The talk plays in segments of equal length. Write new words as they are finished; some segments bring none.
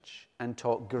and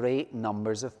taught great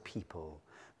numbers of people.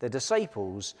 The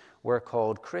disciples were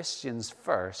called Christians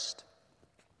first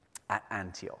at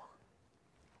Antioch.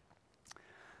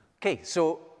 Okay,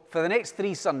 so for the next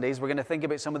 3 Sundays, we're going to think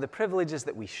about some of the privileges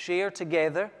that we share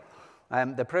together,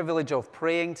 the privilege of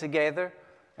praying together,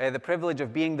 the privilege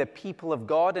of being the people of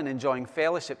God and enjoying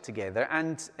fellowship together.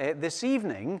 And this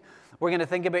evening, we're going to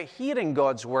think about hearing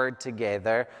God's word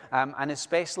together, and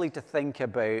especially to think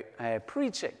about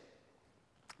preaching.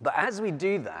 But as we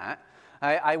do that,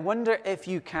 I wonder if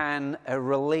you can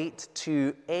relate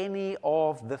to any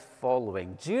of the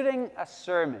following. During a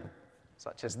sermon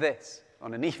such as this,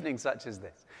 on an evening such as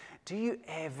this, do you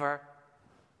ever,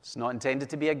 it's not intended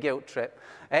to be a guilt trip,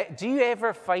 do you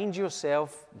ever find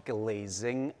yourself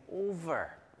glazing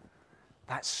over?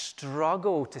 That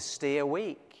struggle to stay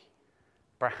awake,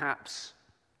 perhaps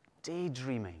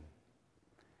daydreaming.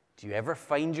 Do you ever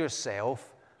find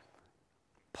yourself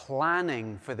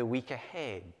planning for the week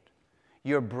ahead?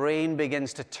 Your brain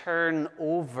begins to turn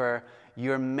over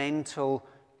your mental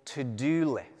to-do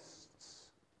lists.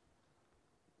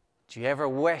 Do you ever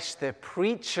wish the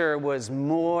preacher was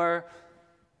more,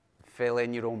 fill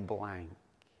in your own blank?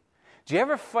 Do you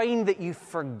ever find that you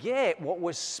forget what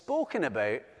was spoken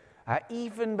about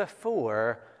even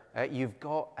before you've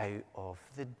got out of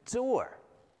the door?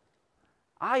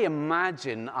 I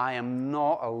imagine I am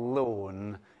not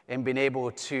alone in being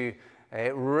able to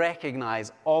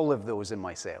recognize all of those in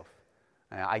myself.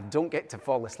 I don't get to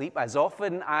fall asleep as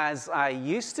often as I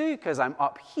used to because I'm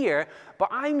up here, but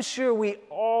I'm sure we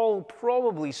all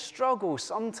probably struggle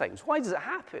sometimes. Why does it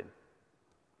happen?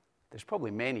 There's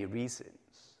probably many reasons.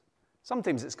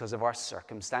 Sometimes it's because of our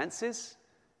circumstances.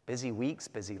 Busy weeks,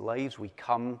 busy lives, we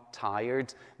come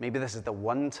tired. Maybe this is the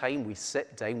one time we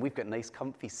sit down. We've got nice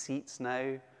comfy seats now.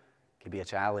 It could be a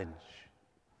challenge.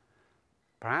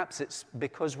 Perhaps it's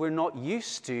because we're not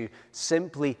used to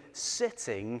simply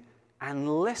sitting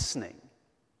and listening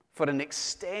for an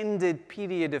extended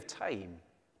period of time.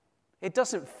 It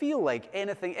doesn't feel like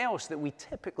anything else that we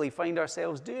typically find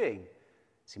ourselves doing. It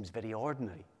seems very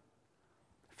ordinary.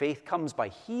 Faith comes by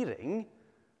hearing.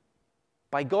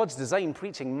 By God's design,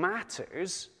 preaching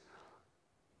matters,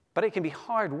 but it can be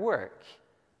hard work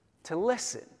to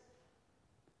listen,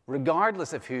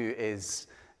 regardless of who is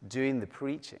doing the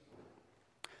preaching.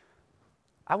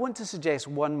 I want to suggest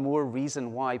one more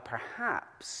reason why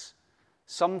perhaps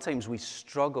sometimes we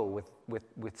struggle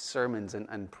with sermons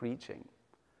and preaching.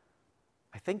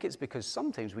 I think it's because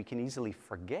sometimes we can easily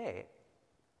forget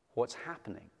what's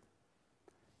happening,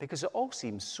 because it all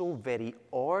seems so very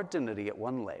ordinary at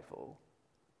one level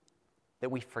that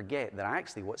we forget that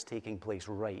actually what's taking place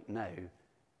right now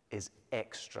is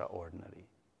extraordinary.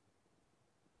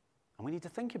 And we need to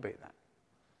think about that.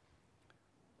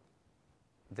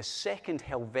 The Second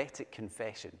Helvetic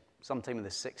Confession, sometime in the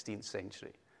 16th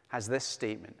century, has this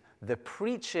statement: the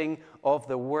preaching of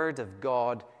the Word of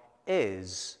God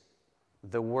is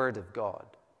the Word of God.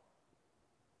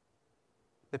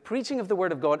 The preaching of the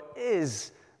Word of God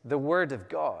is the Word of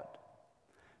God.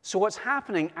 So what's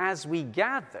happening as we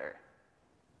gather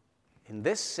in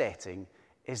this setting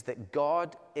is that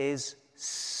God is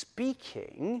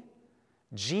speaking,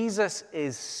 Jesus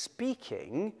is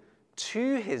speaking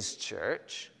to his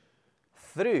church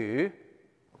through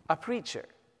a preacher.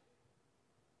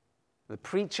 The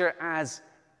preacher as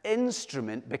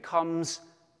instrument becomes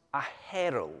a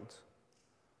herald,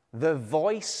 the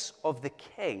voice of the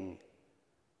king,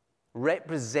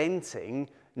 representing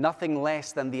nothing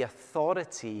less than the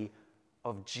authority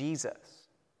of Jesus.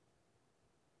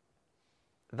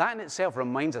 That in itself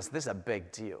reminds us this is a big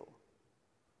deal.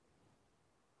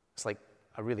 It's like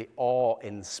a really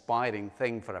awe-inspiring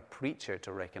thing for a preacher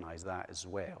to recognize that as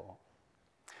well.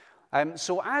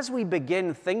 So as we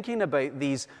begin thinking about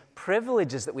these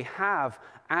privileges that we have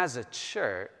as a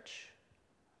church,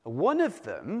 one of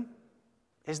them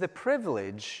is the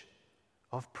privilege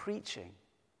of preaching.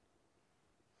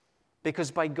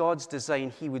 Because by God's design,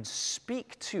 he would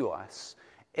speak to us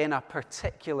in a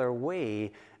particular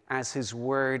way as his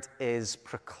word is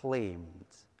proclaimed.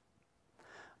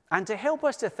 And to help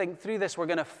us to think through this, we're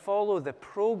going to follow the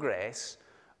progress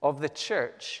of the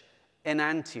church in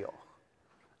Antioch.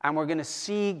 And we're going to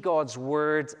see God's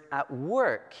word at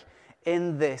work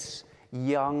in this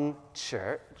young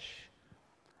church.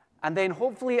 And then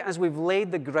hopefully as we've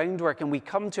laid the groundwork and we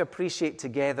come to appreciate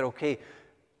together, okay,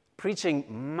 preaching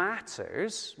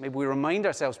matters, maybe we remind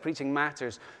ourselves preaching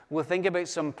matters, we'll think about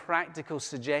some practical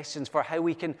suggestions for how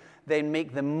we can then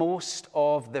make the most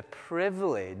of the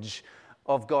privilege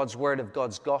of God's word, of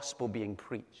God's gospel being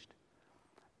preached.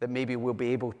 That maybe we'll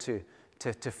be able to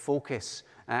focus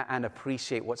and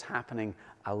appreciate what's happening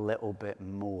a little bit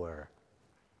more.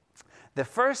 The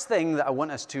first thing that I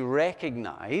want us to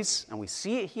recognize, and we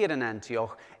see it here in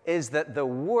Antioch, is that the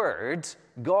Word,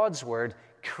 God's Word,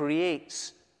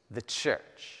 creates the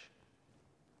church.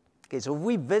 Okay, so if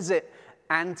we visit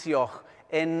Antioch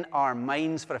in our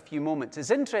minds for a few moments,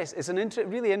 it's a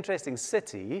really interesting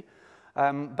city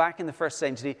back in the first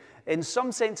century. In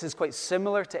some senses, quite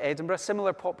similar to Edinburgh,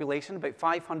 similar population, about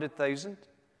 500,000.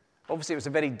 Obviously, it was a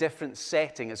very different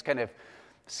setting. It's kind of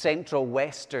central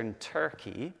western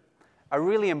Turkey. A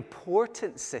really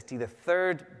important city, the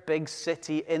third big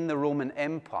city in the Roman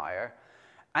Empire.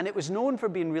 And it was known for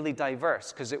being really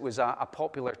diverse because it was a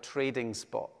popular trading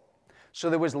spot. So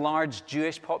there was large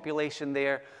Jewish population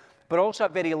there, but also a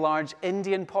very large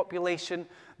Indian population.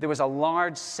 There was a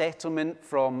large settlement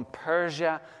from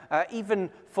Persia, even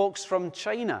folks from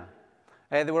China.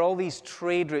 There were all these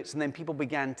trade routes, and then people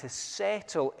began to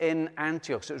settle in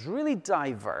Antioch. So it was really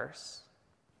diverse.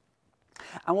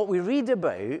 And what we read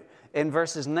about in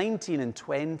verses 19 and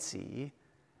 20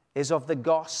 is of the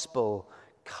gospel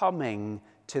coming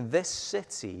to this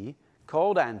city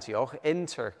called Antioch in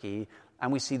Turkey,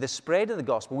 and we see the spread of the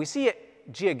gospel. We see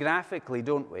it geographically,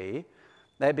 don't we?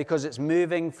 Because it's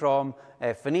moving from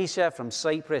Phoenicia, from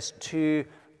Cyprus to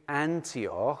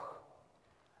Antioch,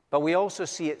 but we also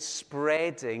see it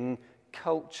spreading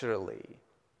culturally.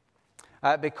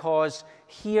 Because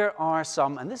here are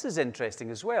some, and this is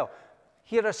interesting as well,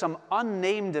 here are some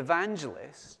unnamed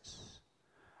evangelists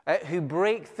who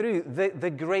break through the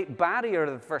great barrier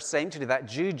of the first century, that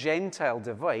Jew-Gentile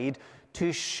divide,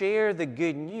 to share the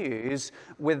good news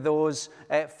with those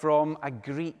from a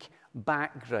Greek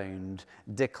background,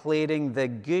 declaring the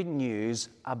good news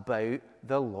about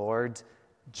the Lord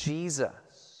Jesus.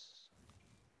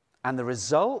 And the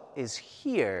result is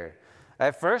here.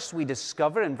 First, we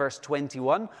discover in verse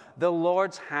 21, the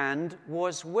Lord's hand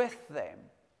was with them.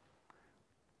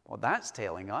 What that's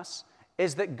telling us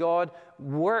is that God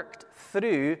worked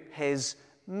through his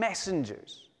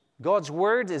messengers. God's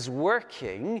word is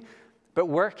working, but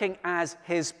working as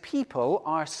his people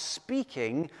are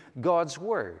speaking God's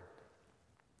word.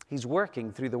 He's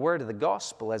working through the word of the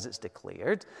gospel as it's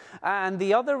declared. And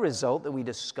the other result that we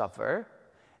discover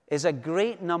is a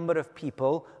great number of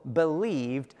people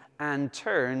believed and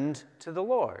turned to the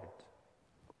Lord.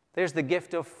 There's the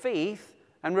gift of faith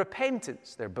and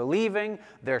repentance. They're believing,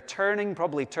 they're turning,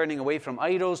 probably turning away from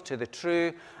idols to the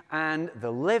true and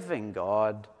the living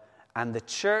God. And the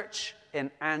church in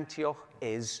Antioch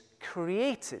is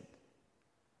created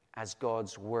as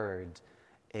God's word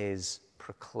is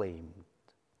proclaimed.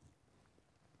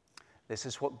 This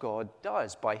is what God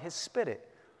does by his Spirit.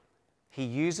 He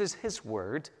uses his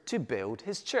word to build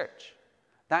his church.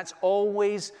 That's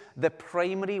always the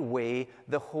primary way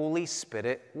the Holy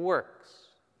Spirit works.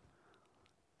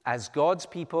 As God's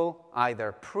people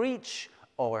either preach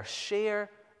or share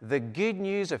the good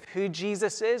news of who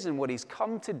Jesus is and what he's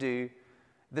come to do,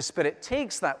 the Spirit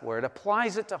takes that word,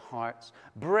 applies it to hearts,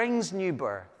 brings new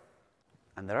birth,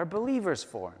 and there are believers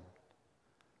formed.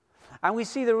 And we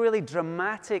see the really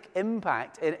dramatic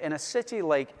impact in a city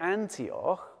like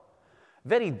Antioch,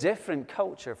 very different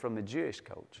culture from the Jewish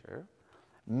culture,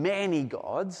 many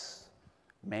gods,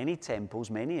 many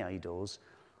temples, many idols,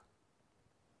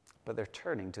 but they're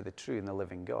turning to the true and the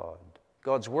living God.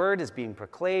 God's word is being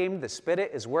proclaimed. The Spirit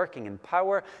is working in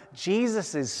power.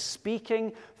 Jesus is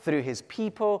speaking through his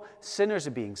people. Sinners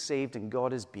are being saved, and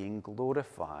God is being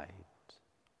glorified.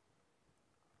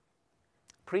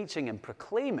 Preaching and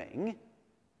proclaiming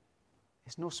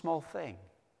is no small thing.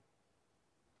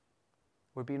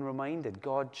 We're being reminded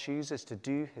God chooses to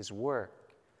do his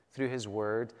work through his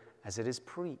word as it is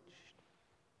preached.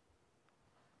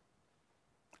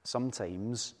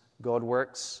 Sometimes God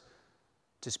works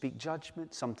to speak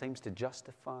judgment, sometimes to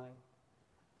justify,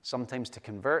 sometimes to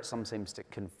convert, sometimes to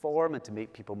conform and to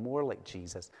make people more like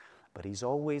Jesus. But he's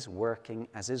always working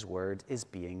as his word is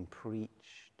being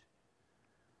preached.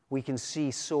 We can see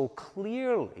so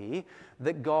clearly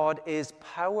that God is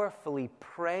powerfully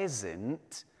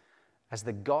present as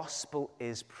the gospel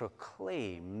is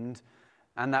proclaimed,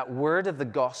 and that word of the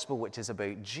gospel, which is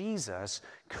about Jesus,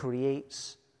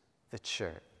 creates the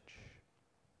church.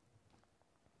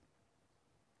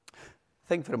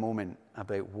 Think for a moment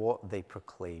about what they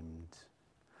proclaimed.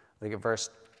 Look at verse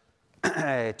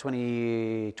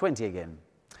 20 again.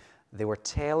 They were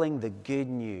telling the good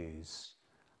news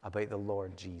about the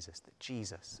Lord Jesus, that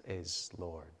Jesus is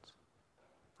Lord.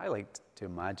 I like to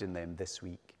imagine them this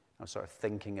week. I'm sort of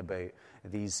thinking about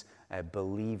these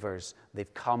believers.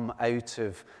 They've come out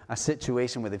of a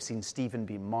situation where they've seen Stephen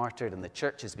be martyred and the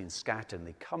church has been scattered, and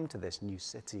they come to this new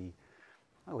city.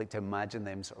 I like to imagine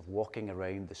them sort of walking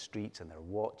around the streets and they're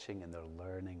watching and they're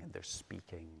learning and they're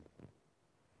speaking.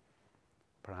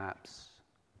 Perhaps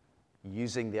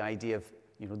using the idea of,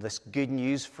 this good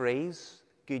news phrase,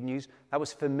 good news, that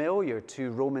was familiar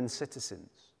to Roman citizens.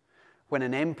 When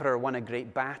an emperor won a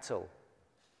great battle,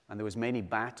 and there was many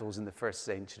battles in the first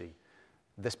century,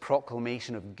 this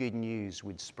proclamation of good news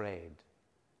would spread.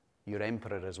 Your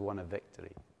emperor has won a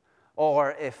victory.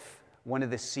 Or if one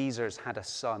of the Caesars had a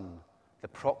son, the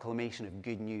proclamation of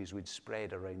good news would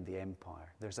spread around the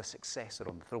empire. There's a successor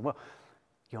on the throne. Well,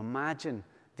 you imagine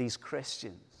these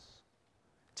Christians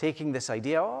taking this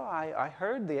idea, I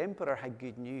heard the emperor had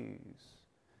good news.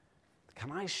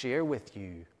 Can I share with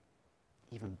you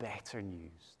even better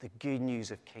news, the good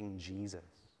news of King Jesus?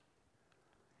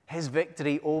 His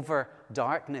victory over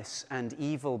darkness and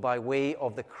evil by way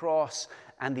of the cross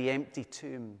and the empty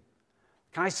tomb.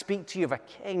 Can I speak to you of a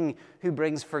king who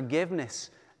brings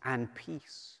forgiveness and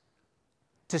peace?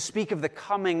 To speak of the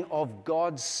coming of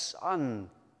God's Son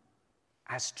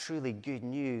as truly good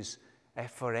news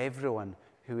for everyone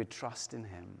who would trust in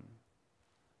him.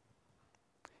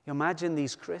 You imagine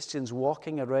these Christians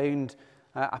walking around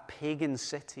a pagan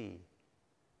city.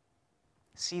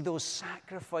 See those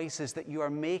sacrifices that you are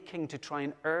making to try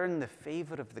and earn the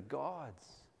favor of the gods.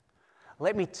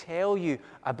 Let me tell you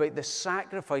about the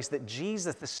sacrifice that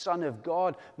Jesus, the Son of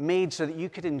God, made so that you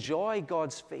could enjoy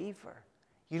God's favor.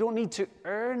 You don't need to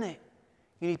earn it.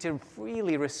 You need to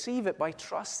freely receive it by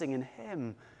trusting in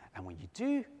him. And when you do,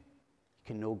 you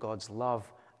can know God's love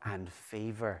and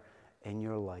favor in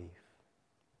your life.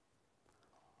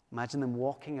 Imagine them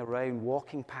walking around,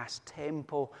 walking past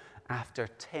temple after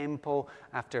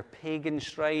pagan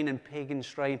shrine and pagan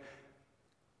shrine.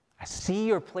 I see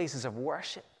your places of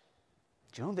worship.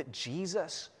 Do you know that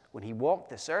Jesus, when he walked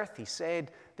this earth, he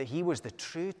said that he was the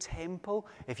true temple?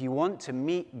 If you want to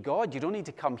meet God, you don't need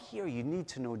to come here. You need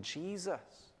to know Jesus.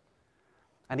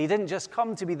 And he didn't just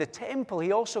come to be the temple.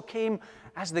 He also came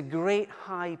as the great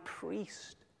high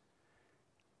priest.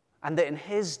 And that in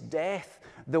his death,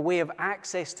 the way of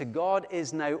access to God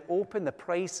is now open. The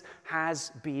price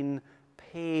has been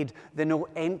paid. The no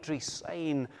entry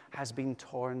sign has been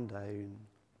torn down.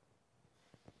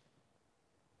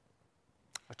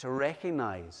 Or to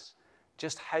recognize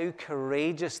just how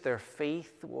courageous their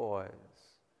faith was.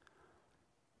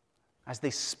 As they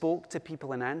spoke to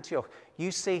people in Antioch,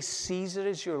 you say Caesar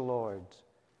is your Lord.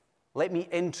 Let me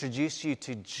introduce you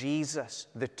to Jesus,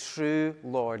 the true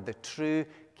Lord, the true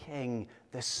King,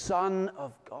 the Son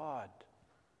of God.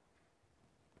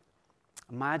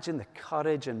 Imagine the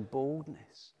courage and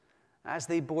boldness as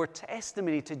they bore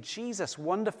testimony to Jesus'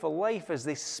 wonderful life, as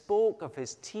they spoke of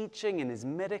his teaching and his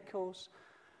miracles,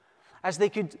 as they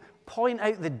could point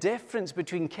out the difference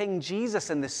between King Jesus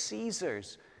and the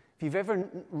Caesars. If you've ever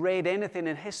read anything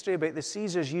in history about the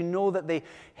Caesars, you know that they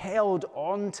held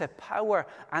on to power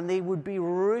and they would be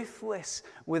ruthless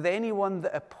with anyone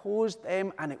that opposed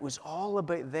them, and it was all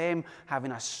about them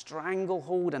having a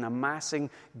stranglehold and amassing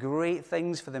great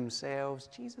things for themselves.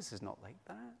 Jesus is not like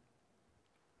that.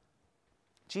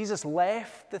 Jesus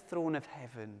left the throne of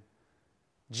heaven.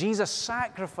 Jesus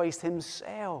sacrificed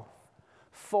himself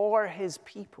for his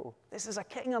people. This is a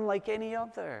king unlike any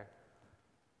other.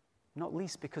 Not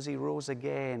least because he rose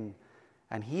again,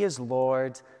 and he is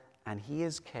Lord and he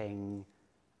is King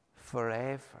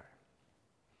forever.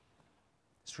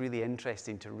 It's really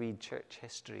interesting to read church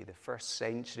history, the first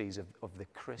centuries of the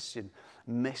Christian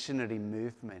missionary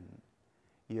movement.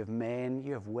 You have men,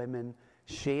 you have women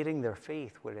sharing their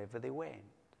faith wherever they went.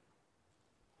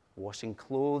 Washing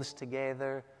clothes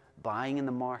together, buying in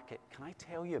the market. Can I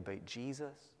tell you about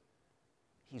Jesus?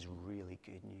 He's really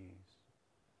good news.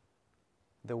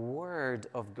 The Word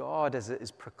of God, as it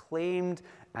is proclaimed,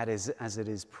 as it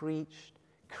is preached,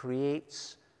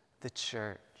 creates the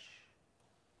church.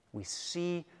 We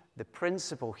see the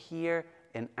principle here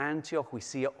in Antioch. We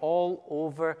see it all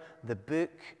over the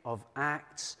book of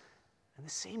Acts. And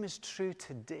the same is true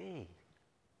today.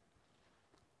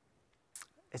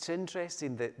 It's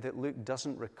interesting that Luke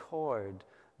doesn't record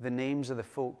the names of the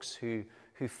folks who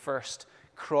first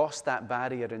crossed that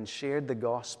barrier and shared the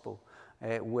gospel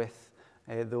with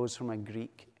those from a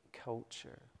Greek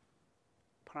culture.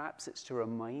 Perhaps it's to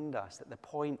remind us that the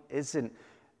point isn't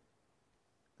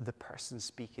the person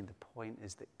speaking. The point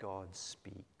is that God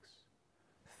speaks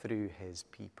through his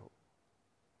people.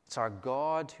 It's our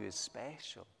God who is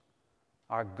special,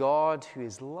 our God who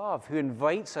is love, who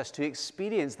invites us to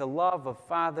experience the love of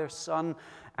Father, Son,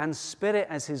 and Spirit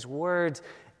as his word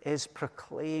is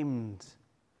proclaimed.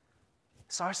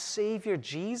 It's our Savior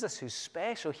Jesus who's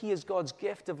special. He is God's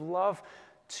gift of love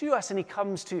to us, and he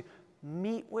comes to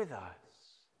meet with us.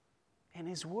 in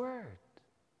his word.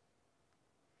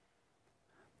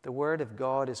 The word of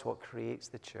God is what creates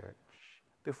the church.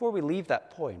 Before we leave that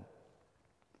point,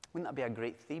 wouldn't that be a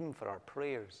great theme for our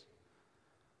prayers?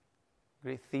 A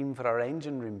great theme for our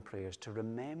engine room prayers, to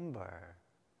remember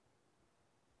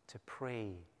to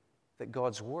pray that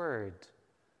God's word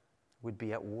would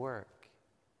be at work,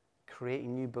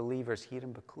 creating new believers here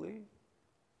in Buccleuch,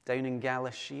 down in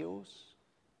Galashiels,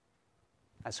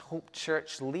 as Hope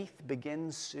Church Leith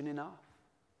begins soon enough.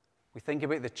 We think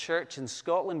about the church in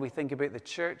Scotland, we think about the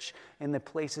church in the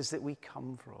places that we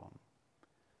come from.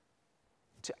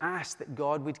 To ask that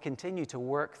God would continue to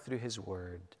work through his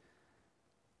word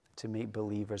to make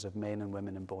believers of men and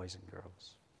women and boys and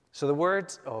girls. So the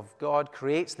word of God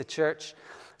creates the church.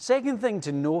 Second thing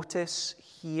to notice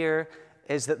here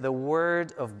is that the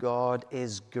word of God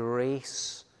is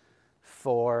grace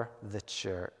for the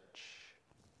church.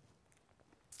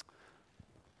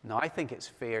 Now, I think it's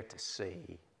fair to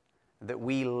say that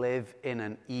we live in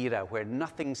an era where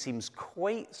nothing seems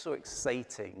quite so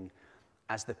exciting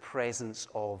as the presence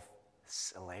of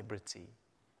celebrity.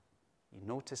 You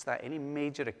notice that any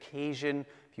major occasion,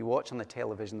 if you watch on the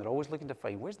television, they're always looking to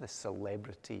find, where's the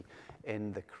celebrity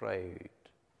in the crowd?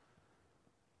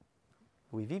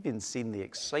 We've even seen the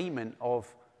excitement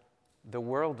of the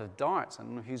world of darts. I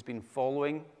don't know who's been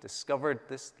following, discovered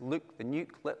this. Luke, the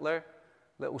Nuke Littler,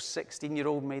 little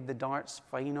 16-year-old made the darts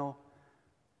final.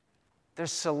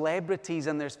 There's celebrities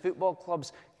and there's football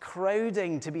clubs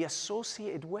crowding to be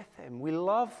associated with him. We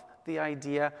love the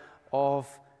idea of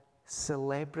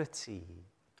celebrity.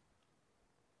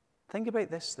 Think about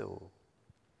this, though.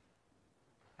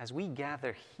 As we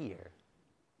gather here,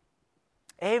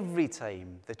 every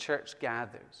time the church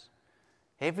gathers,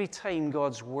 every time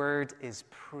God's word is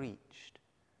preached,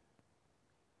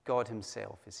 God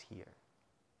himself is here.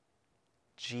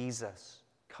 Jesus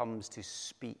comes to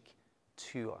speak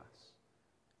to us,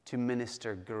 to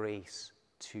minister grace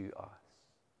to us.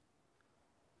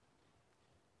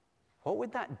 What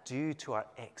would that do to our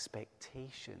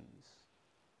expectations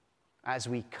as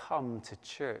we come to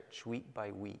church week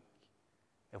by week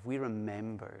if we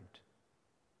remembered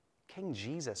King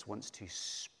Jesus wants to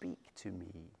speak to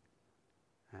me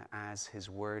as his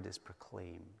word is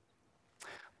proclaimed?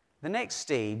 The next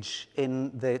stage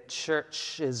in the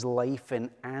church's life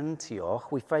in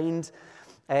Antioch, we find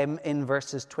in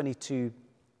verses 22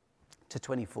 to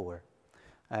 24.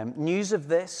 News of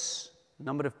this, a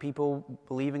number of people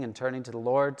believing and turning to the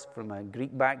Lord from a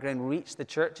Greek background, reached the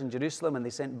church in Jerusalem, and they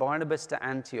sent Barnabas to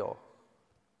Antioch.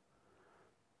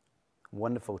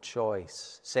 Wonderful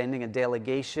choice. Sending a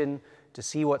delegation to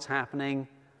see what's happening.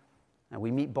 And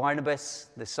we meet Barnabas,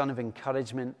 the son of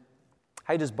encouragement.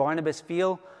 How does Barnabas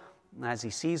feel as he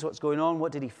sees what's going on?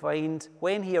 What did he find?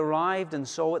 When he arrived and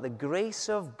saw what the grace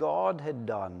of God had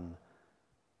done,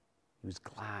 he was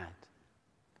glad.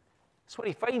 That's what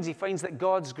he finds. He finds that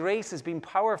God's grace has been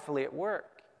powerfully at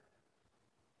work.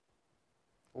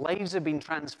 Lives have been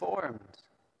transformed.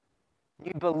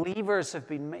 New believers have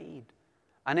been made.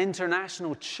 An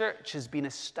international church has been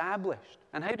established.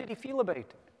 And how did he feel about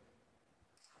it?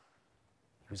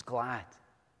 He was glad.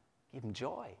 It gave him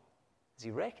joy as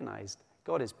he recognized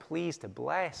God is pleased to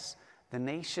bless the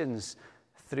nations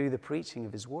through the preaching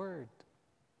of his word.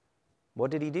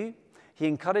 What did he do? He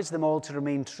encouraged them all to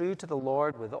remain true to the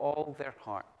Lord with all their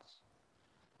hearts.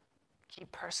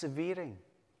 Keep persevering.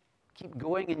 Keep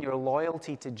going in your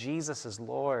loyalty to Jesus as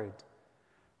Lord,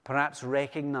 perhaps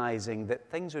recognizing that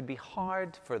things would be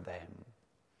hard for them.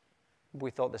 We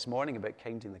thought this morning about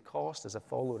counting the cost as a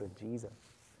follower of Jesus.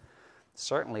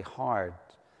 Certainly hard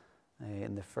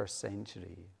in the first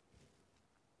century.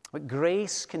 But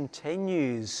grace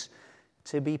continues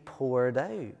to be poured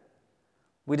out.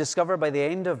 We discover by the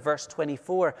end of verse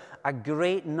 24, a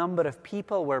great number of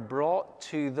people were brought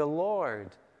to the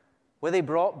Lord. Were they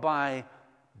brought by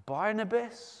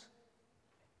Barnabas?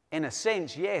 In a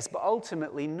sense, yes, but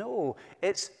ultimately, no.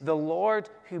 It's the Lord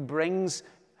who brings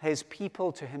his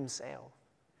people to himself.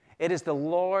 It is the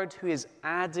Lord who is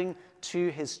adding to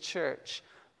his church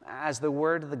as the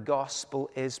word of the gospel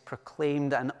is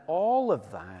proclaimed, and all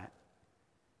of that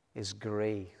is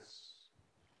grace.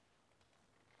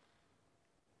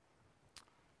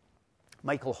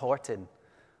 Michael Horton,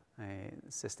 a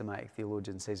systematic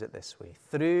theologian, says it this way: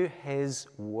 through his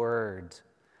word,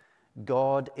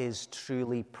 God is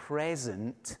truly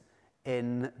present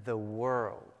in the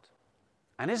world.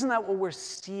 And isn't that what we're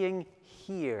seeing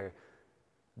here?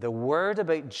 The word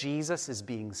about Jesus is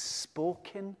being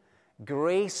spoken.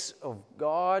 Grace of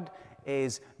God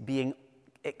is being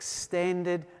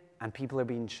extended, and people are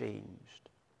being changed.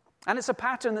 And it's a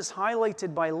pattern that's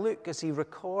highlighted by Luke as he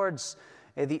records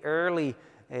the early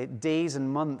days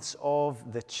and months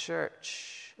of the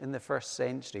church in the first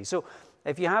century. So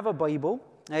if you have a Bible,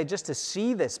 just to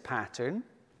see this pattern,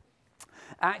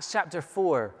 Acts chapter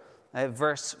 4,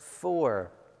 verse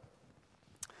 4.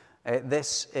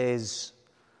 This is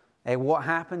what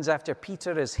happens after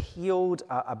Peter has healed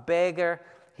a beggar.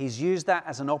 He's used that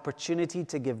as an opportunity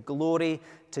to give glory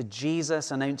to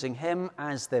Jesus, announcing him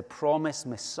as the promised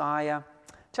Messiah.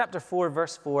 Chapter 4,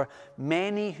 verse 4,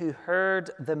 many who heard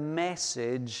the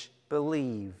message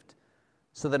believed.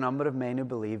 So the number of men who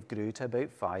believed grew to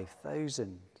about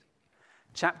 5,000.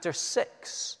 Chapter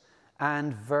 6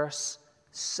 and verse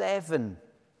 7.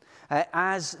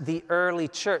 As the early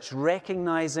church,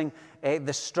 recognizing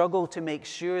the struggle to make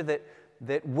sure that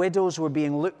widows were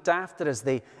being looked after as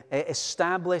they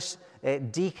established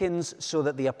deacons so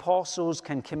that the apostles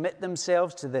can commit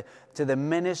themselves to the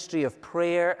ministry of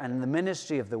prayer and the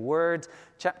ministry of the word.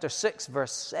 Chapter 6,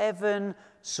 verse 7,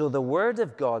 so the word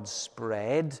of God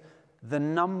spread, the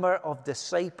number of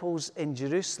disciples in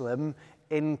Jerusalem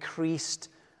increased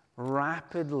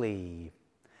rapidly.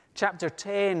 Chapter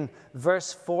 10,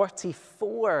 verse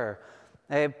 44,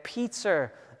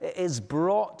 Peter is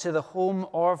brought to the home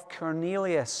of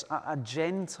Cornelius, a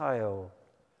Gentile,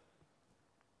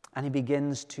 and he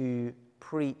begins to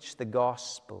preach the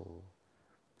gospel.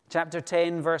 Chapter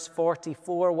 10, verse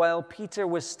 44, while Peter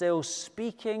was still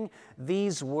speaking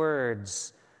these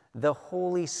words, the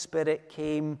Holy Spirit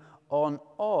came on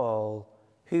all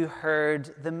who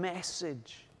heard the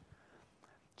message.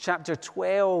 Chapter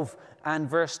 12 and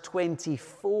verse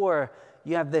 24,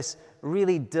 you have this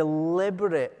really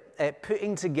deliberate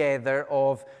putting together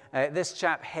of this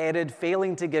chap Herod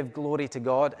failing to give glory to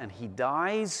God, and he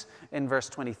dies in verse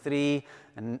 23,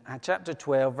 and chapter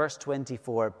 12, verse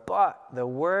 24. But the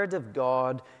word of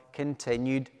God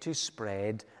continued to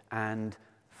spread and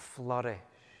flourish.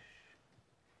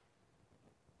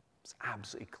 It's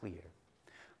absolutely clear.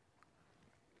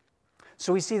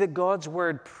 So we see that God's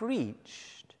word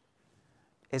preached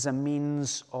is a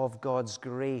means of God's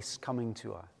grace coming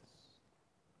to us.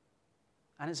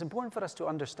 And it's important for us to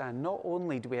understand not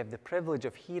only do we have the privilege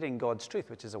of hearing God's truth,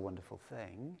 which is a wonderful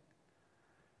thing,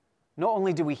 not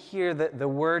only do we hear the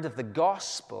word of the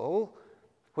gospel,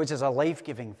 which is a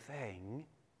life-giving thing,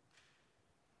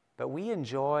 but we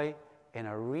enjoy in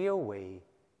a real way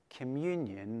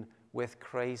communion with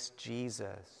Christ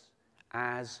Jesus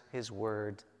as his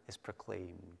word is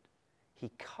proclaimed. He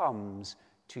comes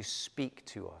to speak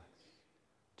to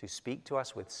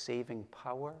us with saving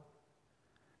power.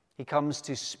 He comes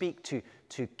to speak,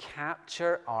 to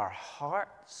capture our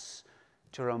hearts,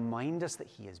 to remind us that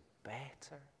he is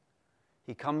better.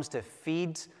 He comes to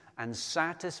feed and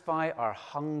satisfy our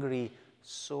hungry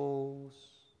souls.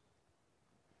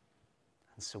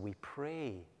 And so we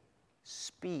pray,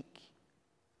 speak,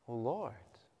 O Lord,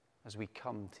 as we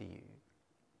come to you.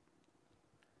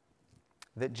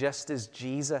 That just as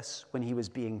Jesus, when he was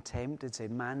being tempted,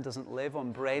 said, man doesn't live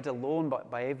on bread alone, but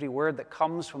by every word that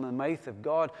comes from the mouth of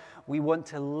God, we want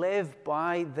to live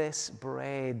by this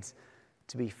bread,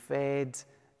 to be fed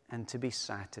and to be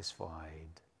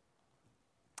satisfied.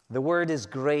 The word is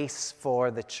grace for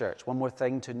the church. One more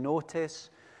thing to notice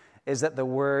is that the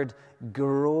word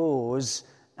grows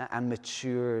and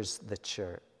matures the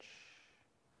church,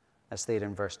 as stated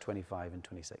in verse 25 and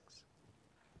 26.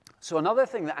 So another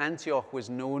thing that Antioch was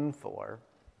known for,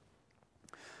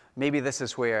 maybe this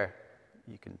is where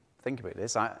you can think about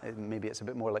this, maybe it's a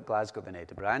bit more like Glasgow than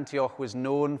Edinburgh. Antioch was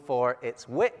known for its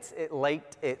wit, it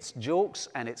liked its jokes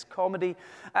and its comedy.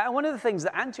 And one of the things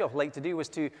that Antioch liked to do was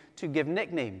to give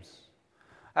nicknames.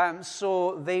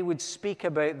 So they would speak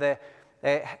about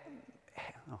I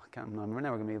can't remember, we're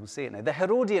never going to be able to say it now, the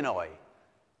Herodianoi,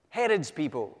 Herod's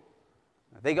people.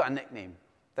 They got a nickname.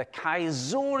 The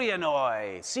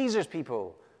Caesarianoi, Caesar's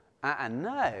people. And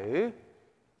now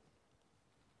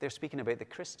they're speaking about the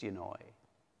Christianoi,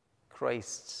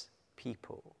 Christ's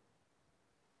people.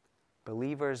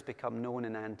 Believers become known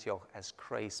in Antioch as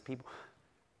Christ's people.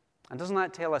 And doesn't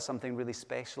that tell us something really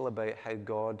special about how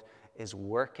God is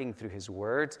working through his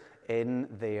word in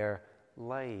their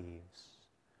lives?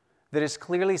 There is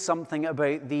clearly something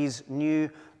about these new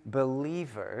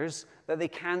believers that they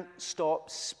can't stop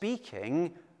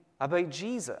speaking about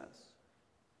Jesus.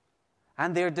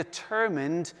 And they're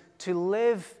determined to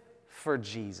live for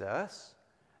Jesus,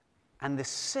 and the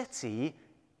city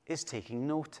is taking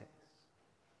notice.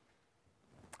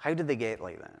 How did they get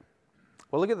like that?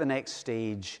 Well, look at the next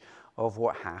stage of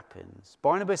what happens.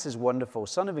 Barnabas is wonderful,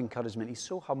 son of encouragement. He's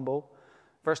so humble.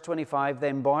 Verse 25,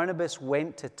 then Barnabas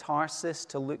went to Tarsus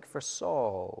to look for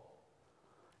Saul.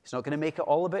 He's not going to make it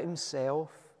all about himself.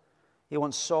 He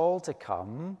wants Saul to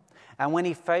come. And when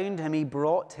he found him, he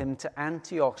brought him to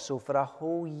Antioch. So for a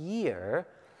whole year,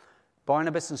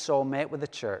 Barnabas and Saul met with the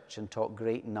church and taught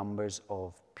great numbers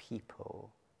of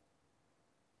people.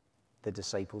 The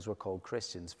disciples were called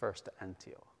Christians first at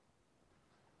Antioch.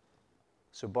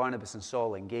 So Barnabas and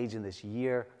Saul engage in this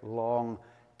year-long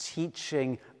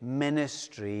teaching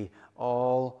ministry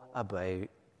all about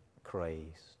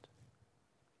Christ.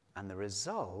 And the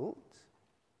result,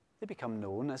 they become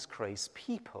known as Christ's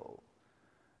people.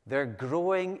 They're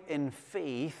growing in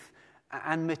faith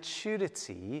and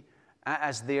maturity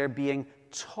as they're being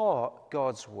taught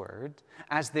God's word,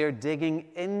 as they're digging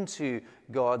into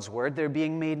God's word. They're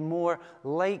being made more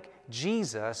like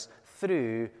Jesus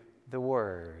through the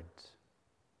word.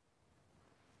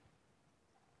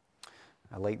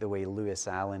 I like the way Lewis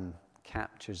Allen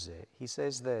captures it. He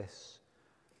says this: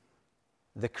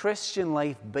 the Christian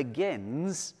life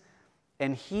begins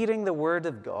in hearing the word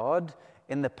of God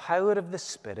in the power of the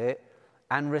Spirit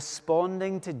and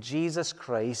responding to Jesus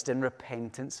Christ in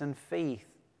repentance and faith.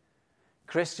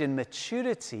 Christian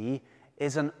maturity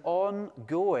is an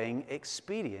ongoing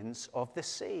experience of the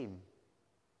same.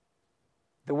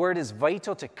 The word is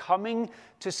vital to coming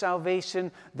to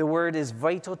salvation. The word is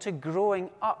vital to growing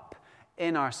up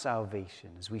in our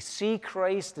salvation. As we see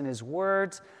Christ in his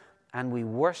word and we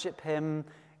worship him,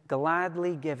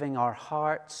 gladly giving our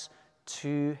hearts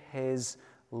to his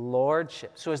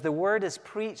lordship. So as the word is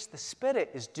preached, the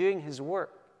Spirit is doing his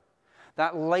work.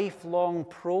 That lifelong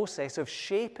process of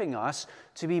shaping us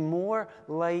to be more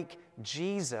like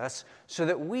Jesus so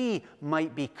that we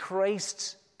might be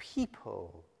Christ's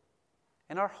people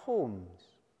in our homes,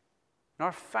 in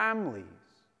our families,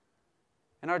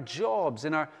 in our jobs,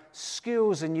 in our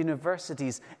schools and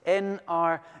universities, in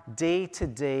our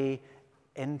day-to-day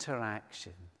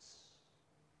interactions.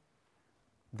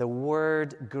 The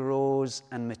word grows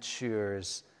and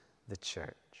matures the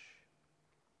church.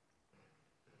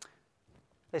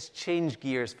 Let's change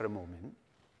gears for a moment.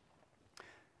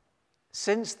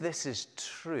 Since this is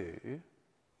true,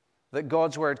 that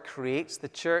God's word creates the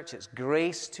church, it's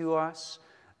grace to us,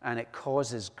 and it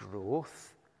causes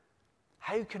growth,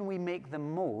 how can we make the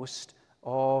most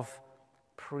of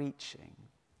preaching?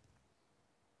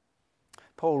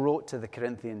 Paul wrote to the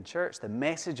Corinthian church, the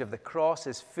message of the cross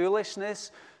is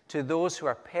foolishness to those who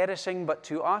are perishing, but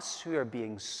to us who are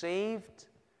being saved,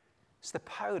 it's the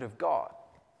power of God.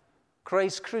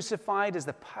 Christ crucified is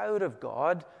the power of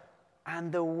God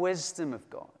and the wisdom of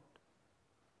God.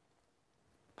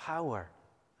 Power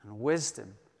and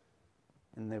wisdom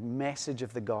in the message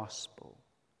of the gospel.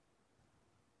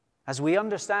 As we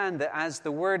understand that as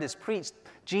the word is preached,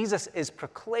 Jesus is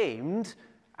proclaimed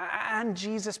and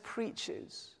Jesus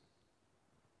preaches.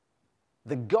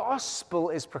 The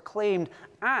gospel is proclaimed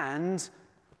and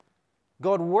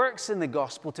God works in the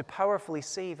gospel to powerfully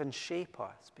save and shape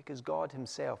us because God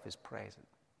himself is present.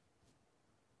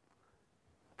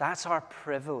 That's our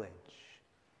privilege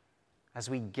as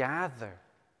we gather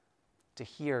to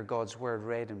hear God's word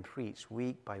read and preached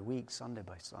week by week, Sunday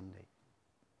by Sunday.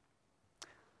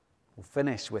 We'll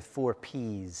finish with 4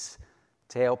 P's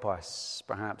to help us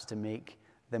perhaps to make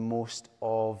the most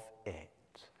of it.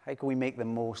 How can we make the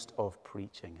most of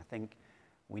preaching? I think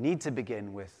we need to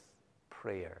begin with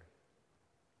prayer.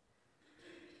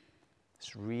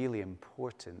 It's really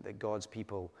important that God's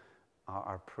people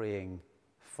are praying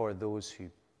for those who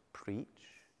preach.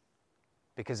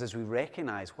 Because as we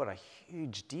recognize what a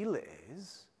huge deal it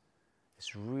is,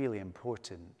 it's really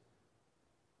important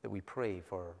that we pray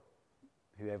for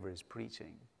whoever is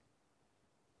preaching.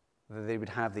 That they would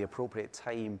have the appropriate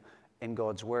time in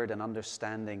God's word and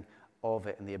understanding of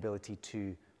it and the ability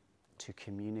to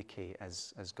communicate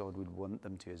as God would want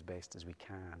them to as best as we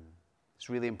can. It's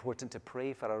really important to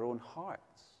pray for our own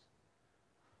hearts,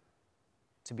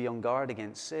 to be on guard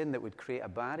against sin that would create a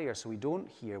barrier so we don't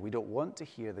want to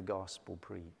hear the gospel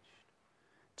preached,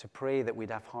 to pray that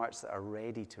we'd have hearts that are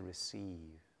ready to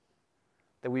receive,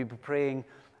 that we'd be praying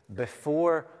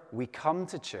before we come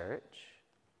to church,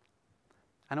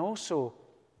 and also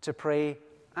to pray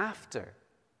after,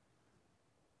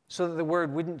 so that the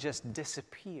word wouldn't just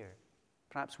disappear.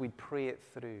 Perhaps we'd pray it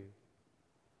through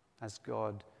as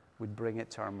God would bring it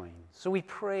to our minds. So we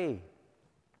pray.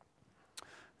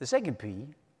 The second P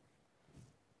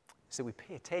is that we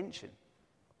pay attention.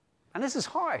 And this is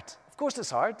hard. Of course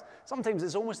it's hard. Sometimes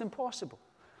it's almost impossible.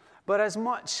 But as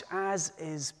much as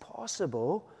is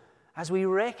possible, as we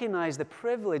recognize the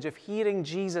privilege of hearing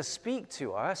Jesus speak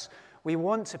to us, we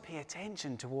want to pay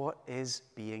attention to what is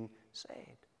being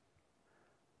said.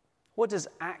 What does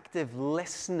active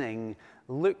listening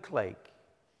look like?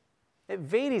 It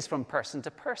varies from person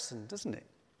to person, doesn't it?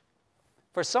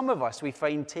 For some of us, we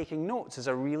find taking notes is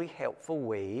a really helpful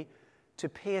way to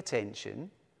pay attention,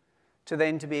 to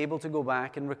then to be able to go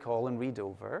back and recall and read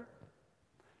over.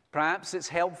 Perhaps it's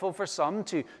helpful for some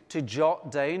to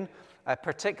jot down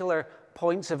particular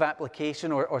points of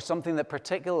application or something that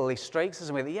particularly strikes us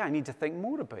and we think, yeah, I need to think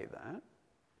more about that.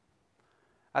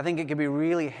 I think it can be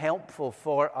really helpful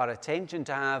for our attention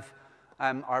to have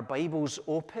our Bibles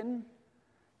open,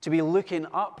 to be looking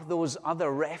up those other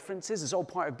references. It's all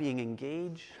part of being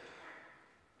engaged.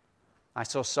 I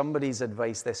saw somebody's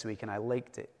advice this week and I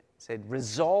liked it. It said,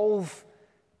 resolve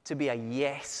to be a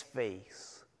yes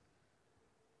face.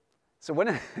 So one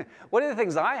of the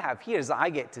things I have here is that I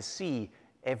get to see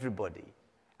everybody.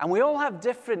 And we all have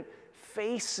different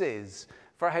faces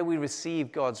for how we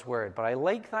receive God's word. But I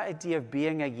like that idea of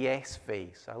being a yes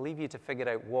face. I'll leave you to figure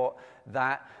out what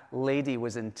that lady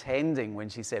was intending when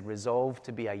she said, resolve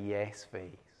to be a yes face.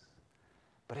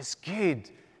 But it's good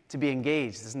to be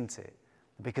engaged, isn't it?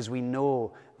 Because we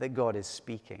know that God is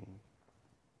speaking.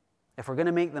 If we're going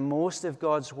to make the most of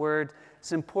God's word,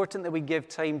 it's important that we give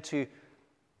time to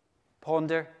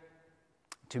ponder,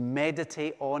 to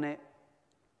meditate on it,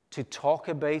 to talk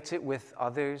about it with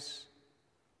others,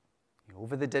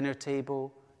 over the dinner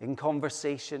table, in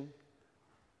conversation.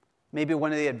 Maybe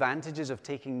one of the advantages of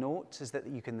taking notes is that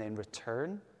you can then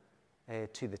return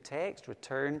to the text,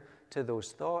 return to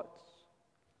those thoughts,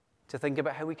 to think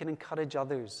about how we can encourage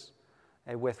others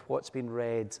with what's been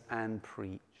read and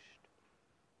preached.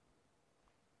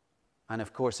 And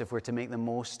of course, if we're to make the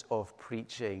most of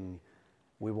preaching,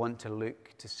 we want to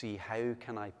look to see how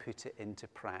can I put it into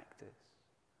practice,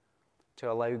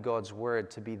 to allow God's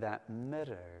word to be that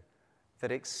mirror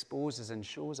that exposes and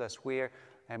shows us where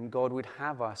God would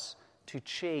have us to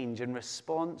change in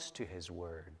response to his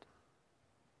word.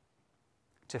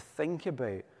 To think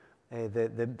about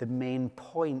the main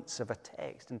points of a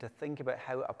text and to think about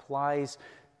how it applies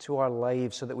to our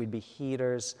lives so that we'd be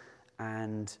hearers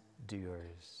and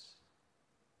doers.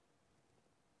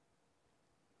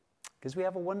 Because we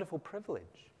have a wonderful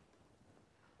privilege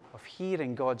of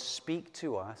hearing God speak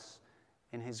to us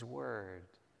in his word,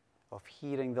 of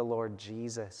hearing the Lord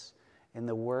Jesus in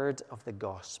the word of the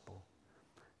gospel.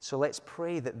 So let's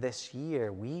pray that this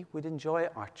year we would enjoy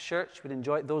it, our church would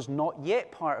enjoy it, those not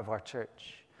yet part of our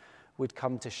church would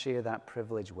come to share that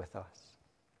privilege with us.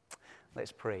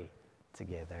 Let's pray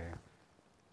together.